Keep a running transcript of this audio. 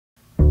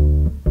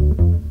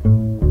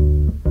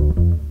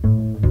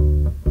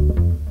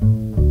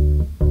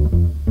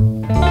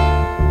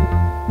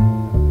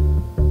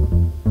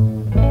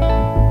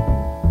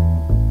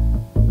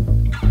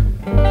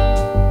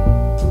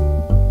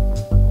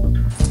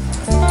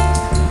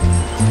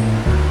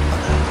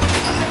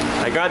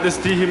got this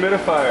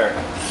dehumidifier.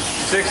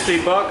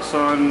 60 bucks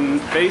on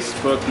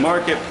Facebook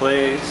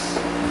Marketplace.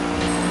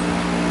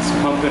 It's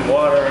pumping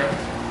water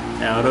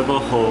out of a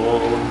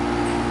hole.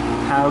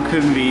 How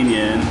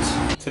convenient.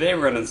 Today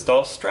we're going to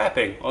install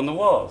strapping on the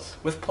walls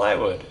with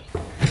plywood.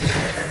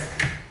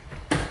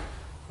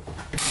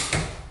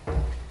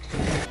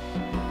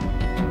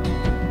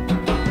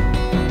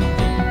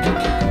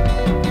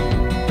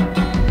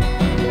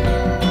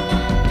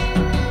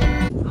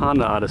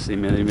 Honda Odyssey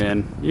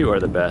minivan, you are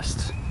the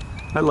best.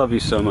 I love you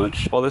so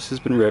much. All this has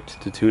been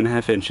ripped to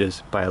 2.5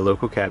 inches by a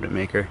local cabinet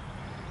maker.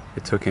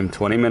 It took him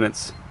 20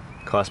 minutes,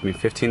 cost me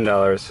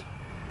 $15,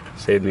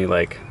 saved me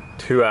like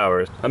 2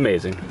 hours.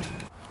 Amazing.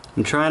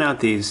 I'm trying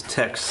out these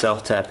Tech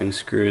self-tapping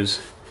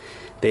screws.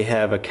 They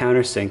have a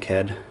countersink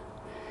head,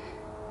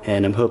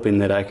 and I'm hoping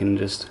that I can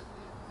just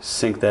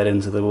sink that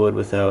into the wood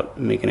without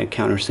making a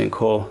countersink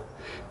hole.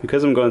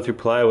 Because I'm going through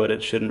plywood,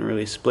 it shouldn't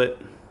really split.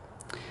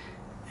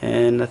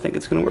 And I think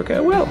it's gonna work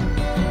out well.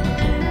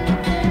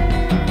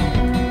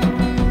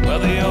 Well,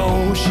 the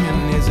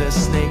ocean is a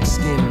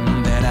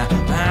snakeskin that I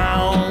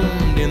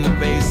found in the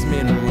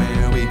basement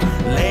where we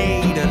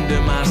laid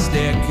under my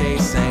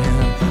staircase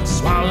and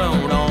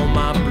swallowed all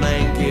my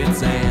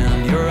blankets,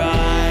 and your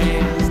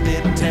eyes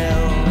did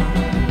tell.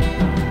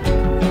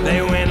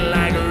 They went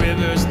like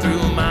rivers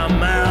through my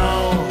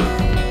mouth,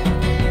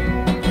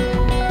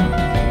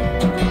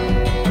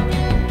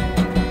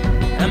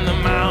 and the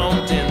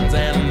mountains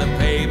and the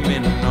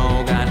pavement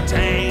all got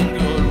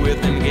tangled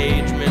with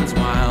engagements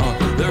while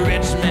the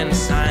rich men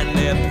signed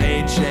their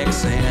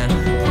paychecks and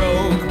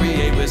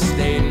procreate with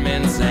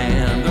statements,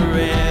 and the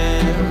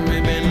red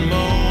ribbon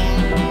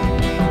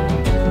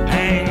moon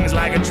hangs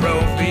like a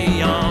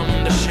trophy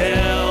on the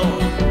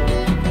shelf.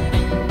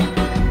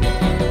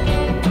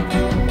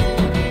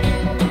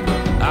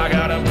 I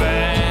got a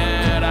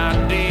bad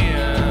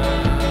idea,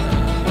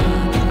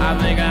 I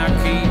think I'll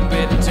keep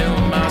it to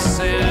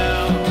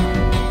myself.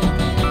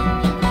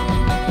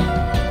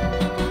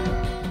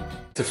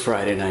 It's a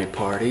Friday night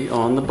party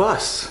on the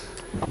bus.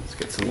 Let's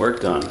get some work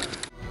done.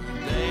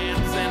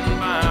 Dancing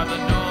by the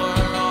door,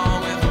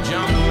 all with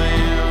junk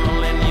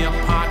mail in your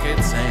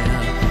pockets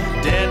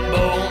and dead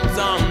bones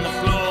on the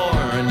floor,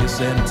 and you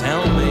said,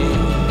 tell me,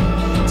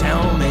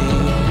 tell me,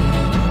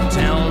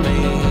 tell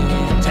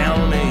me,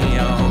 tell me,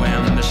 oh,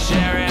 and the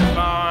sheriff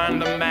on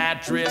the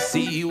mattress,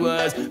 he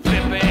was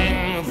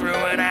flipping through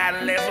an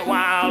atlas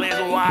while his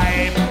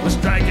wife was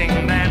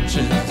striking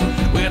matches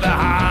with a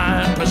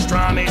hot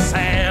pastrami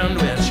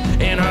sandwich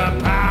in her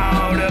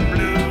powder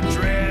blue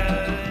dress.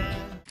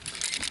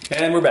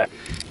 And we're back.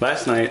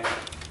 Last night,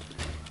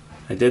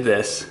 I did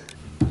this,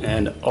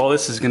 and all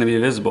this is gonna be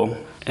visible,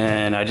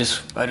 and I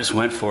just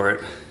went for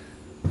it.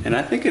 And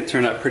I think it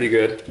turned out pretty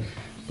good,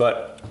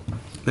 but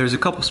there's a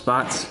couple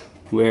spots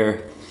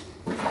where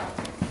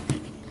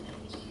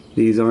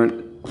these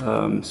aren't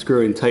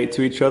screwing tight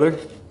to each other.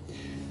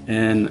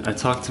 And I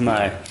talked to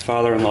my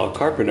father-in-law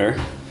carpenter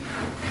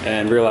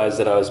and realized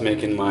that I was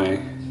making my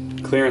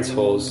clearance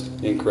holes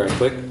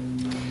incorrectly.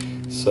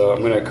 So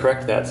I'm gonna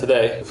correct that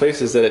today. The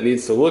places that it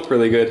needs to look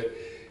really good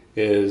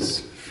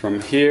is from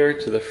here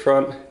to the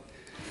front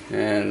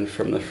and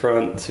from the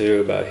front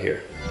to about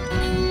here.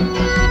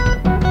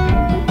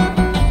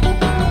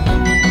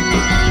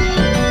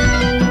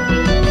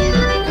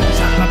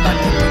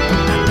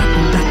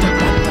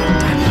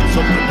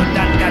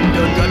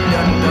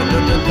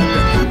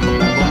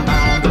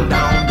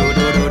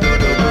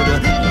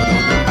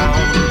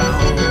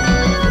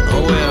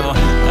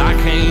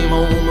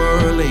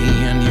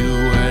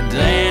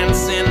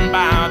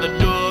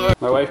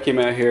 My wife came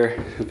out here,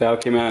 Val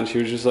came out, and she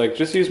was just like,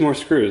 just use more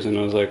screws. And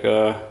I was like,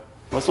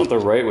 that's not the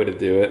right way to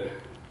do it.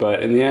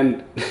 But in the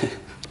end,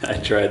 I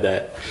tried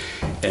that,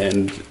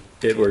 and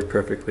it worked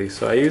perfectly.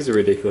 So I used a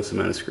ridiculous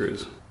amount of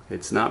screws.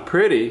 It's not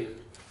pretty,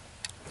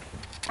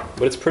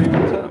 but it's pretty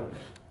on top.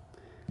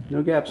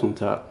 No gaps on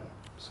top.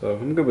 So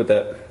I'm good with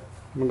that.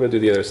 I'm gonna go do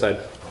the other side.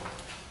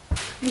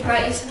 We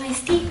brought you some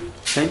iced tea.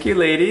 Thank you,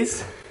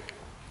 ladies.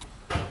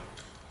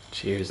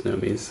 Cheers,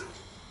 nomies.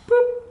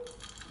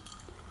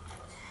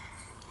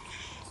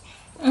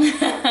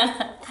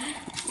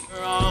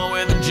 All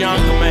with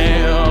junk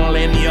mail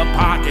in your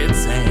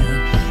pockets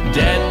and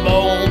dead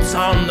bolts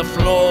on the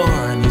floor,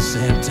 and you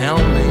said, tell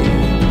me,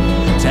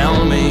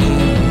 tell me,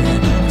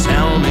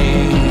 tell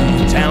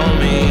me, tell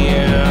me,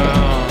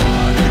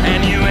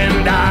 and you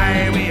and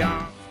I, we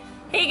are.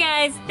 Hey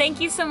guys,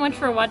 thank you so much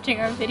for watching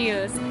our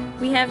videos.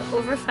 We have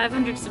over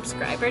 500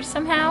 subscribers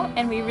somehow,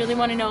 and we really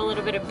want to know a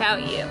little bit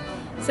about you.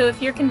 So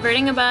if you're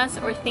converting a bus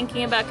or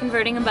thinking about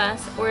converting a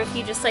bus, or if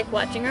you just like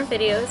watching our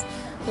videos,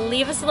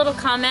 leave us a little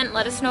comment,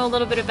 let us know a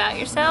little bit about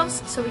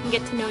yourselves so we can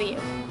get to know you.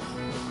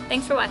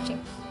 Thanks for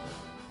watching.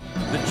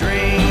 The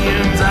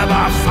dreams of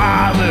our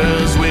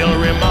fathers will